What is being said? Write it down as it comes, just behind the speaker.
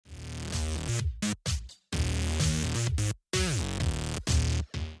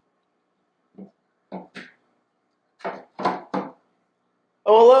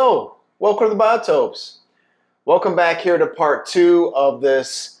Oh, hello! Welcome to the biotopes. Welcome back here to part 2 of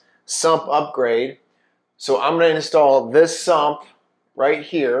this sump upgrade. So I'm going to install this sump right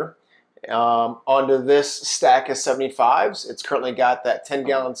here onto this stack of 75s. It's currently got that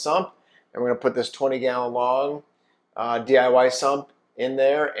 10-gallon sump, and we're going to put this 20-gallon long DIY sump in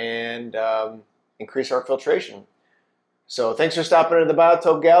there and increase our filtration. So thanks for stopping into the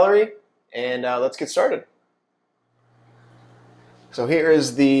biotope gallery, and let's get started. So here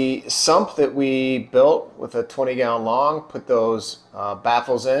is the sump that we built with a 20-gallon long. Put those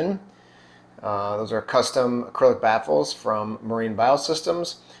baffles in. Those are custom acrylic baffles from Marine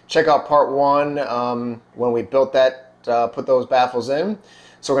Biosystems. Check out part 1 when we built that, put those baffles in.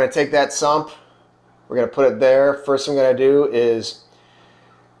 So we're going to take that sump, we're going to put it there. First thing we're going to do is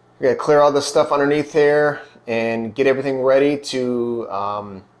we're going to clear all the stuff underneath here and get everything ready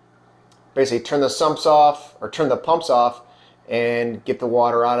to basically turn the sumps off, or turn the pumps off, and get the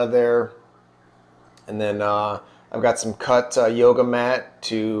water out of there. And then I've got some cut yoga mat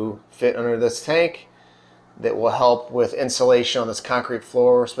to fit under this tank that will help with insulation on this concrete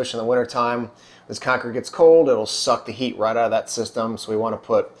floor, especially in the winter time. As concrete gets cold, it'll suck the heat right out of that system, so we want to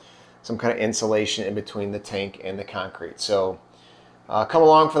put some kind of insulation in between the tank and the concrete. So come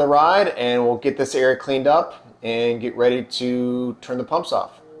along for the ride and we'll get this area cleaned up and get ready to turn the pumps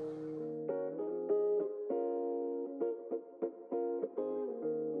off.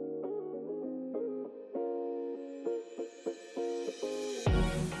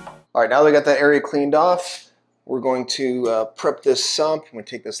 All right, now that we got that area cleaned off, we're going to prep this sump. I'm going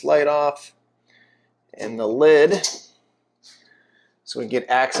to take this light off and the lid so we get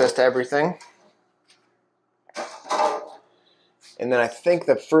access to everything. And then I think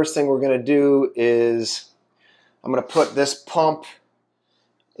the first thing we're going to do is I'm going to put this pump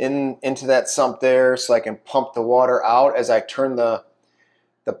into that sump there so I can pump the water out as I turn the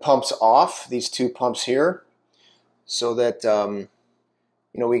pumps off, these two pumps here, so that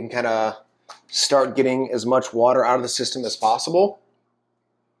you know, we can kind of start getting as much water out of the system as possible.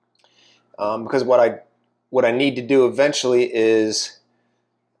 Because what I need to do eventually is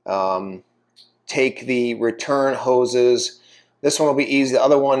take the return hoses. This one will be easy. The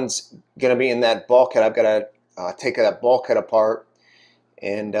other one's going to be in that bulkhead. I've got to take that bulkhead apart,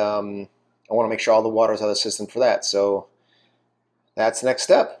 and I want to make sure all the water is out of the system for that. So that's the next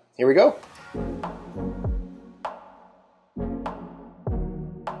step. Here we go.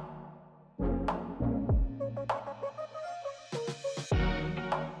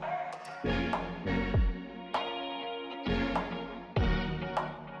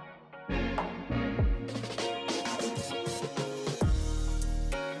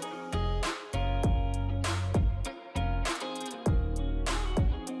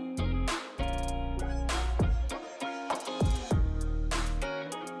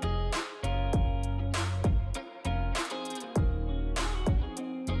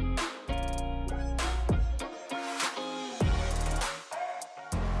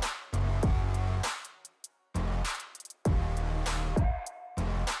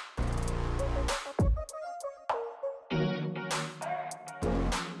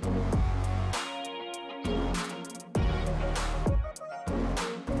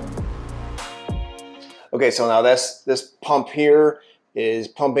 Okay, so now this pump here is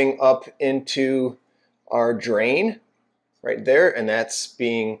pumping up into our drain right there, and that's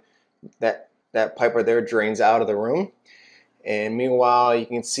being that pipe right there drains out of the room. And meanwhile, you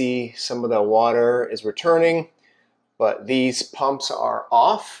can see some of the water is returning, but these pumps are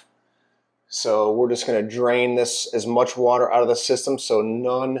off. So we're just going to drain this as much water out of the system so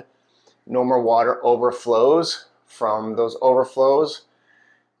no more water overflows from those overflows,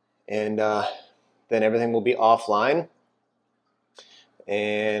 and then everything will be offline.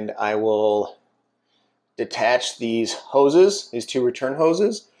 And I will detach these hoses, these two return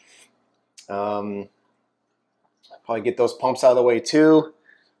hoses. Probably get those pumps out of the way too.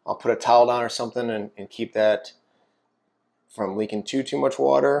 I'll put a towel down or something and keep that from leaking too much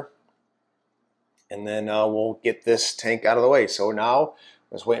water. And then we'll get this tank out of the way. So now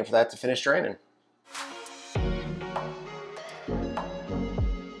I'm just waiting for that to finish draining.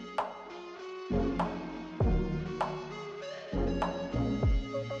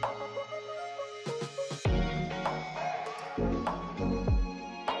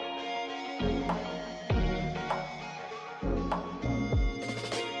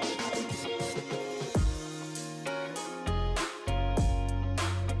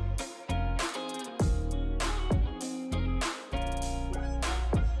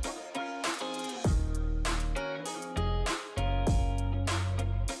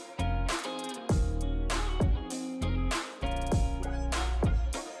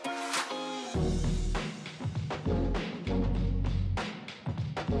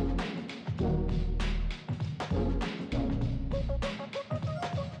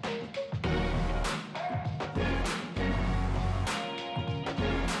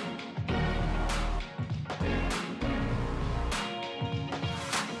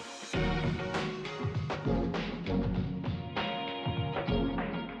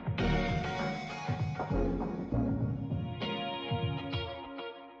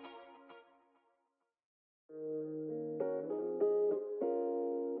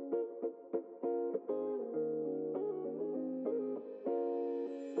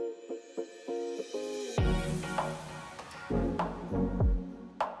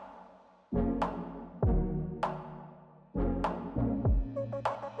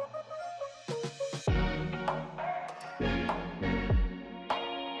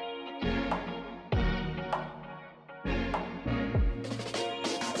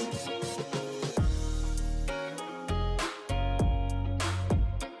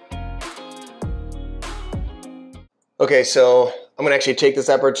 Okay, so I'm gonna actually take this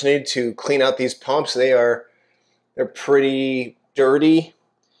opportunity to clean out these pumps. They're pretty dirty,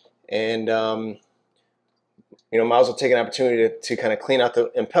 and might as well take an opportunity to kind of clean out the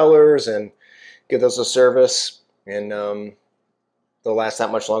impellers and give those a service, and they'll last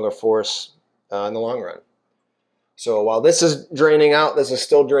that much longer for us in the long run. So while this is draining out, this is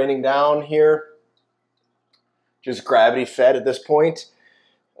still draining down here, just gravity fed at this point.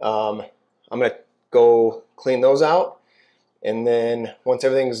 I'm gonna go clean those out, and then once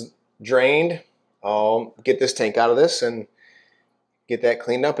everything's drained, I'll get this tank out of this and get that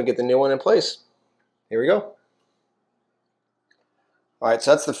cleaned up and get the new one in place. Here we go. All right, so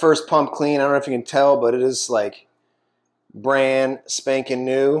that's the first pump clean. I don't know if you can tell, but it is like brand spanking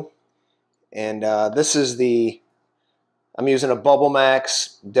new. And this is I'm using a Bubble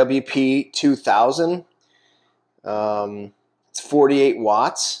Max WP 2000. It's 48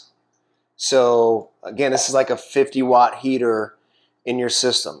 watts. So again, this is like a 50-watt heater in your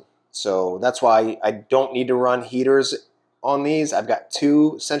system. So that's why I don't need to run heaters on these. I've got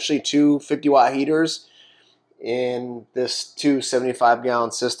essentially two 50-watt heaters in this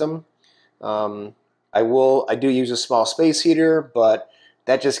 275-gallon system. I do use a small space heater, but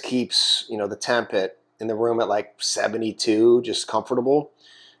that just keeps the temp in the room at like 72, just comfortable.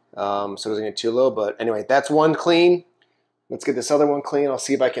 So it doesn't get too low. But anyway, that's one clean. Let's get this other one clean. I'll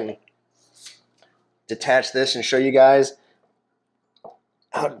see if I can detach this and show you guys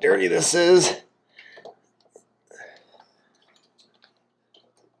how dirty this is.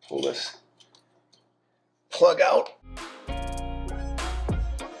 Pull this plug out.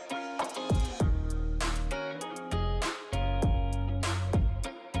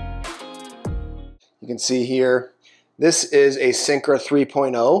 You can see here, this is a Syncra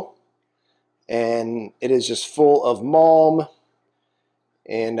 3.0, and it is just full of malm.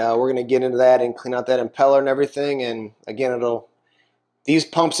 And we're going to get into that and clean out that impeller and everything. And again, these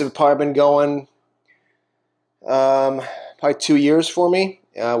pumps have probably been going probably 2 years for me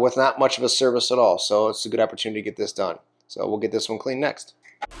with not much of a service at all. So it's a good opportunity to get this done. So we'll get this one clean next.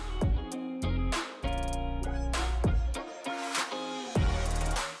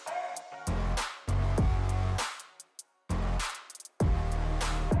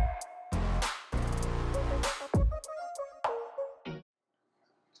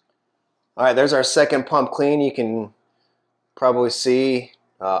 All right, there's our second pump clean. You can probably see,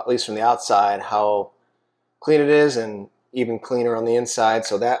 at least from the outside, how clean it is, and even cleaner on the inside.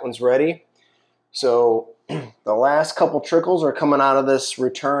 So that one's ready. So the last couple trickles are coming out of this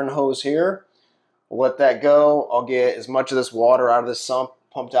return hose here. We'll let that go. I'll get as much of this water out of this sump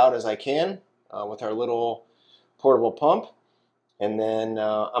pumped out as I can with our little portable pump. And then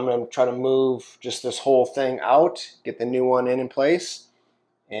I'm going to try to move just this whole thing out, get the new one in place,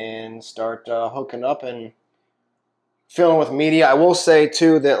 and start hooking up and filling with media. I will say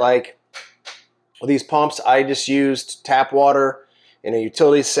too that like with these pumps, I just used tap water in a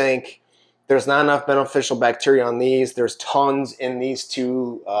utility sink. There's not enough beneficial bacteria on these. There's tons in these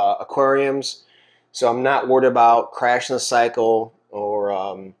two aquariums. So I'm not worried about crashing the cycle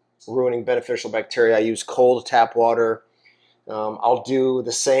or ruining beneficial bacteria. I use cold tap water. I'll do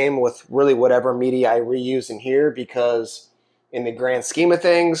the same with really whatever media I reuse in here, because in the grand scheme of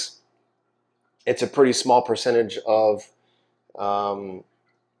things, it's a pretty small percentage of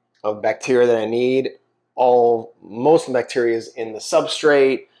bacteria that I need. Most of the bacteria is in the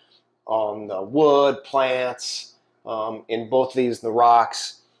substrate, on the wood, plants, in both of these, the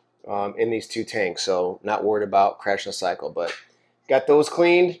rocks, in these two tanks. So not worried about crashing the cycle, but got those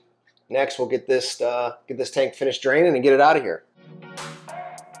cleaned. Next, we'll get this tank finished draining and get it out of here.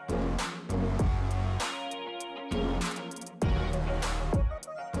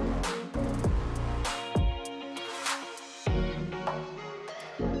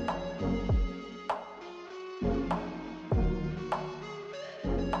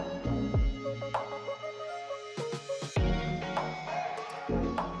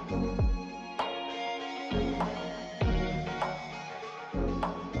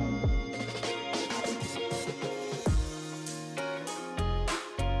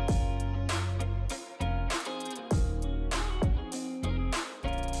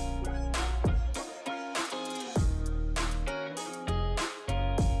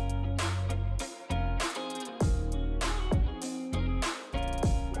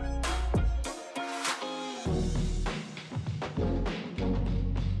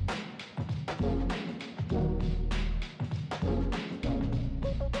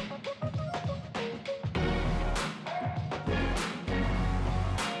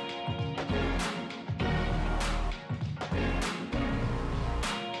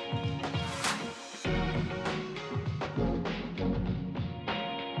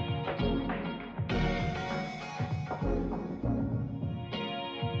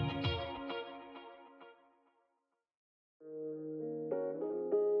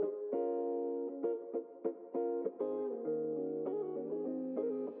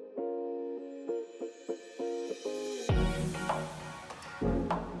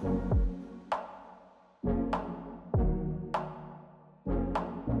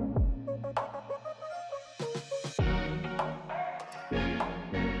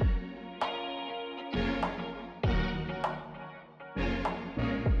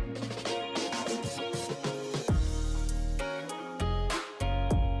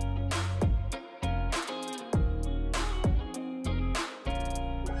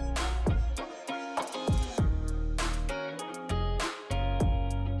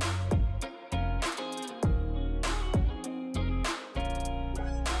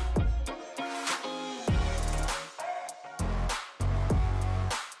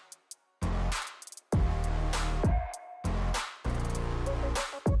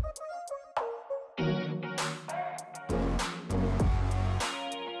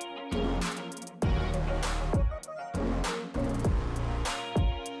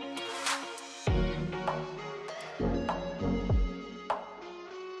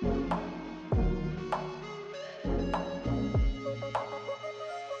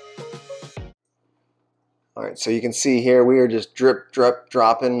 All right, so you can see here we are just drip, drip,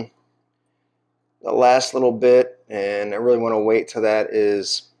 dropping the last little bit, and I really want to wait till that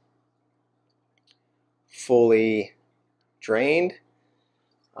is fully drained.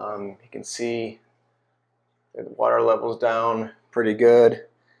 You can see the water level's down pretty good.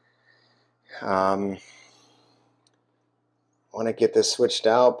 I want to get this switched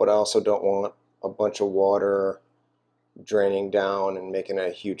out, but I also don't want a bunch of water draining down and making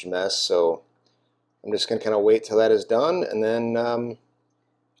a huge mess. So I'm just going to kind of wait till that is done, and then we'll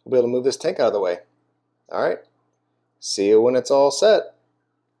be able to move this tank out of the way. All right, see you when it's all set.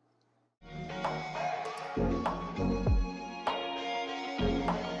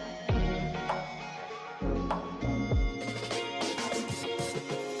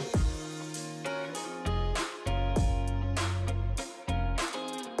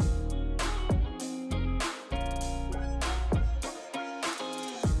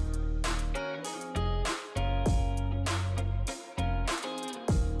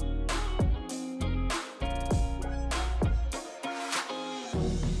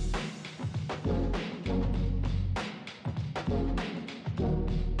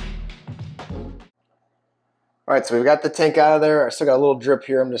 All right, so we've got the tank out of there. I still got a little drip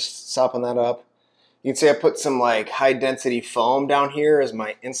here. I'm just sopping that up. You can see I put some like high density foam down here as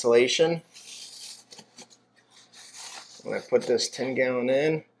my insulation. When I put this 10 gallon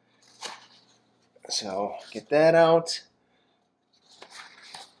in, so get that out.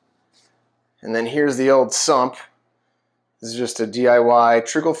 And then here's the old sump. This is just a DIY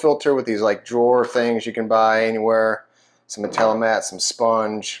trickle filter with these like drawer things you can buy anywhere. Some Metallomat, some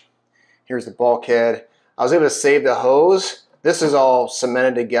sponge. Here's the bulkhead. I was able to save the hose. This is all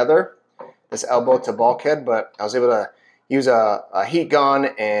cemented together, this elbow to bulkhead, but I was able to use a heat gun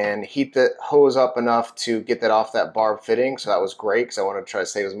and heat the hose up enough to get that off that barb fitting. So that was great because I wanted to try to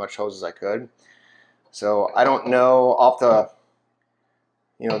save as much hose as I could. So I don't know, off the,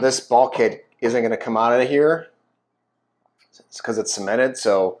 this bulkhead isn't going to come out of here. It's because it's cemented,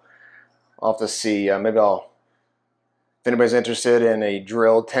 so I'll have to see. Maybe if anybody's interested in a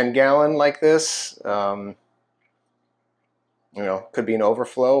drilled 10 gallon like this, could be an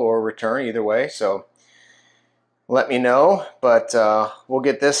overflow or return, either way. So let me know, but we'll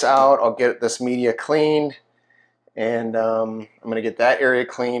get this out. I'll get this media cleaned, and I'm going to get that area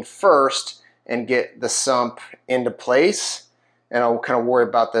cleaned first and get the sump into place. And I'll kind of worry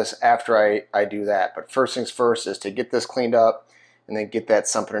about this after I do that. But first things first is to get this cleaned up and then get that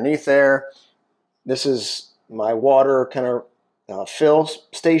sump underneath there. This is my water kind of fill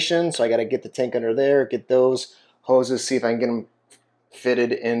station, so I got to get the tank under there, get those hoses, see if I can get them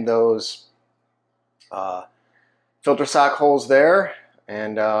fitted in those filter sock holes there,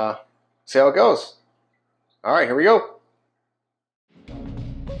 and see how it goes. All right, here we go.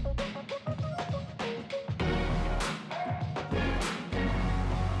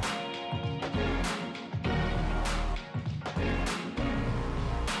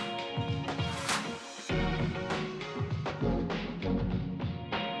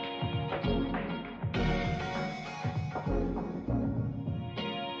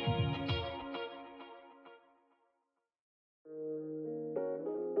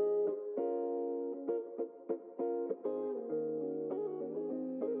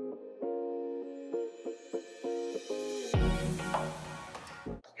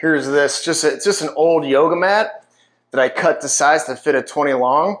 Here's this, it's just an old yoga mat that I cut to size to fit a 20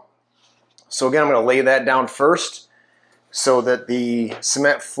 long. So again, I'm going to lay that down first so that the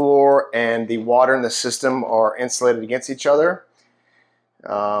cement floor and the water in the system are insulated against each other.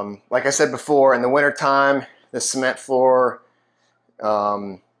 Like I said before, in the wintertime, the cement floor,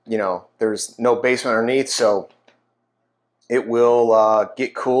 there's no basement underneath, so it will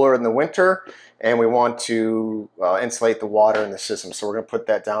get cooler in the winter, and we want to insulate the water in the system. So we're going to put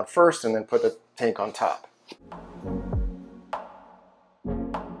that down first and then put the tank on top.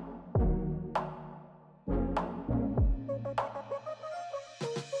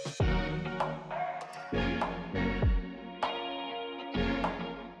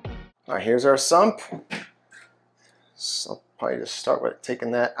 All right, here's our sump. So I'll probably just start with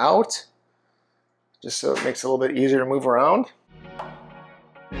taking that out, just so it makes it a little bit easier to move around.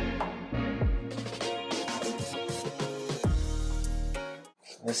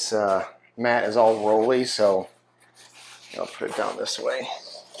 This mat is all rolly, so I'll put it down this way.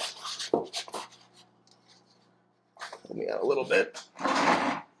 Pull me out a little bit.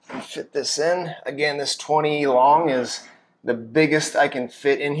 Fit this in. Again, this 20 long is the biggest I can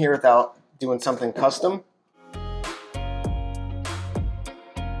fit in here without doing something custom.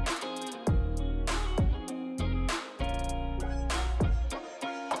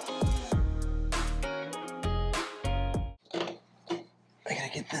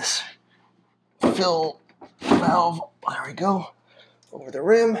 this fill valve, there we go, over the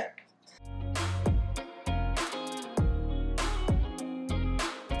rim.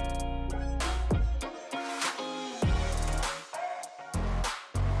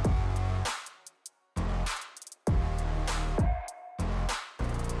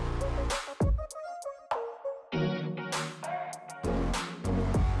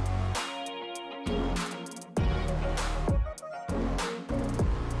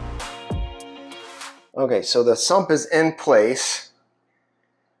 Okay, so the sump is in place.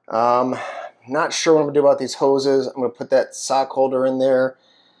 Not sure what I'm gonna do about these hoses. I'm gonna put that sock holder in there.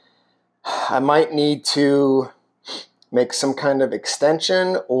 I might need to make some kind of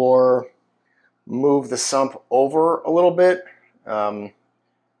extension or move the sump over a little bit. So I'm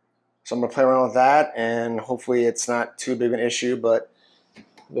gonna play around with that, and hopefully it's not too big of an issue, but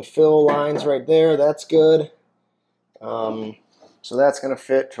the fill lines right there, that's good. So that's gonna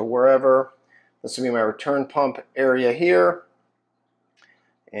fit to wherever. This will be my return pump area here.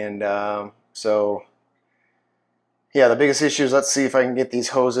 And so, yeah, the biggest issue is, let's see if I can get these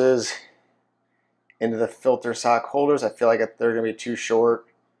hoses into the filter sock holders. I feel like they're going to be too short,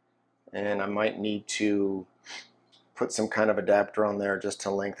 and I might need to put some kind of adapter on there just to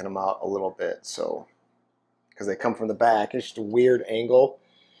lengthen them out a little bit. So, because they come from the back, it's just a weird angle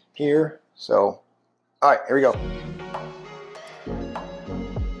here. So, all right, here we go.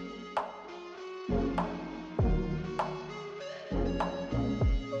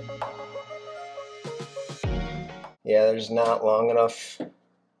 Yeah, there's not long enough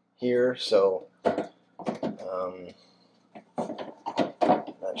here, so not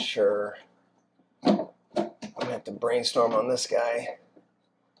sure. I'm gonna have to brainstorm on this guy.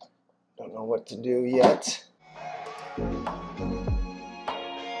 Don't know what to do yet.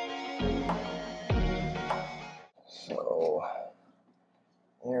 So,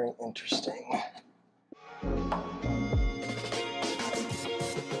 very interesting.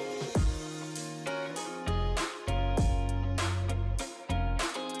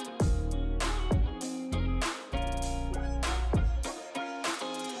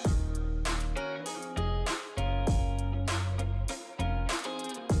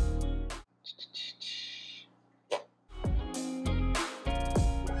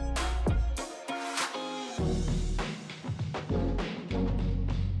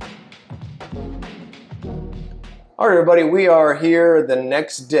 All right, everybody, we are here the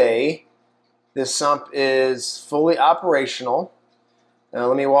next day. This sump is fully operational. Now,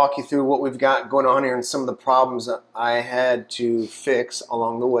 let me walk you through what we've got going on here and some of the problems that I had to fix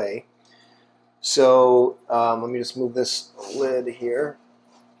along the way. So let me just move this lid here.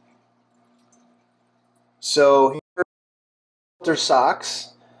 So here are filter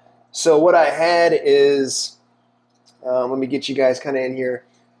socks. So what I had is, let me get you guys kind of in here.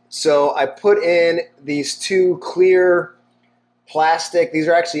 So I put in these two clear plastic, these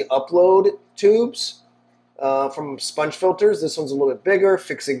are actually upload tubes from sponge filters. This one's a little bit bigger,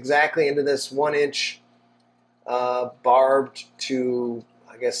 fits exactly into this 1-inch barbed to,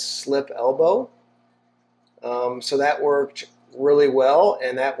 I guess, slip elbow. So that worked really well,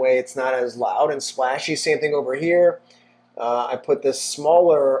 and that way it's not as loud and splashy. Same thing over here. I put this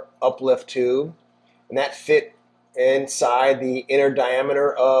smaller uplift tube, and that fit inside the inner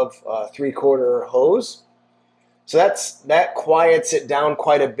diameter of a 3/4 hose. So that quiets it down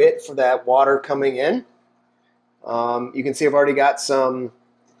quite a bit for that water coming in. You can see I've already got some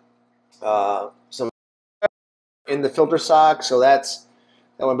in the filter sock, so that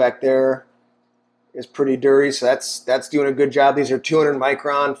one back there is pretty dirty. So that's doing a good job. These are 200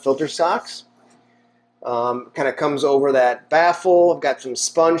 micron filter socks. Kind of comes over that baffle. I've got some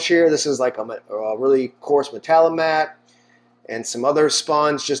sponge here. This is like a really coarse metalamat, and some other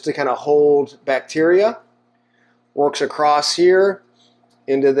sponge just to kind of hold bacteria. Works across here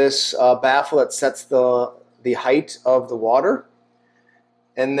into this baffle that sets the height of the water.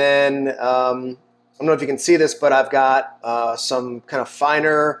 And then I don't know if you can see this, but I've got some kind of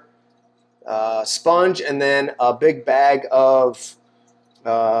finer sponge, and then a big bag of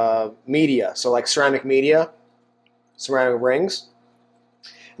media, so like ceramic media, ceramic rings,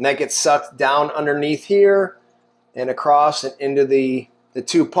 and that gets sucked down underneath here and across and into the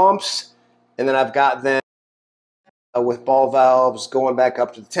two pumps. And then I've got them with ball valves going back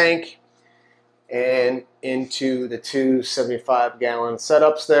up to the tank and into the two 75-gallon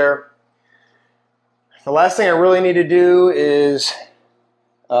setups there. The last thing I really need to do is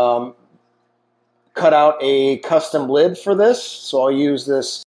cut out a custom lid for this. So I'll use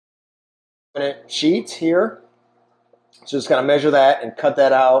this sheet here. So just gotta measure that and cut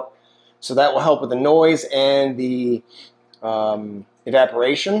that out. So that will help with the noise and the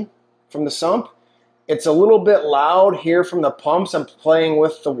evaporation from the sump. It's a little bit loud here from the pumps. I'm playing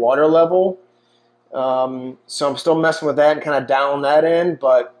with the water level. So I'm still messing with that and kind of down that end,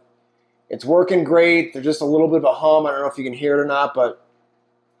 but it's working great. There's just a little bit of a hum. I don't know if you can hear it or not, but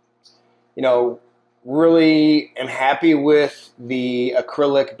you know, really am happy with the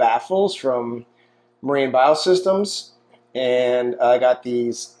acrylic baffles from Marine Biosystems. And I got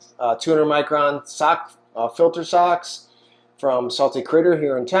these 200 micron filter socks from Salty Critter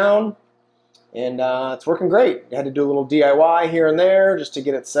here in town. And it's working great. I had to do a little DIY here and there just to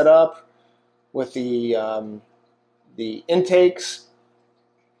get it set up with the intakes,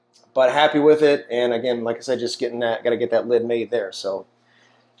 but happy with it. And again, like I said, just getting that, got to get that lid made there. So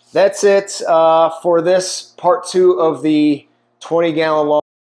that's it for this part 2 of the 20-gallon long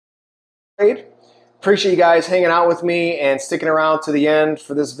trade. Appreciate you guys hanging out with me and sticking around to the end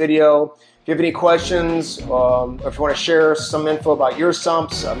for this video. If you have any questions, or if you want to share some info about your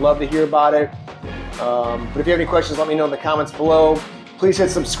sumps, I'd love to hear about it. But if you have any questions, let me know in the comments below. Please hit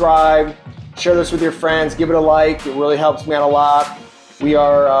subscribe, share this with your friends, give it a like. It really helps me out a lot. We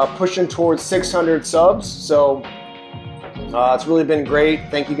are pushing towards 600 subs, so it's really been great.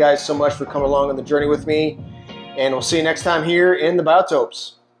 Thank you guys so much for coming along on the journey with me, and we'll see you next time here in the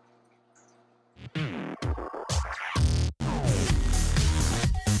Biotopes.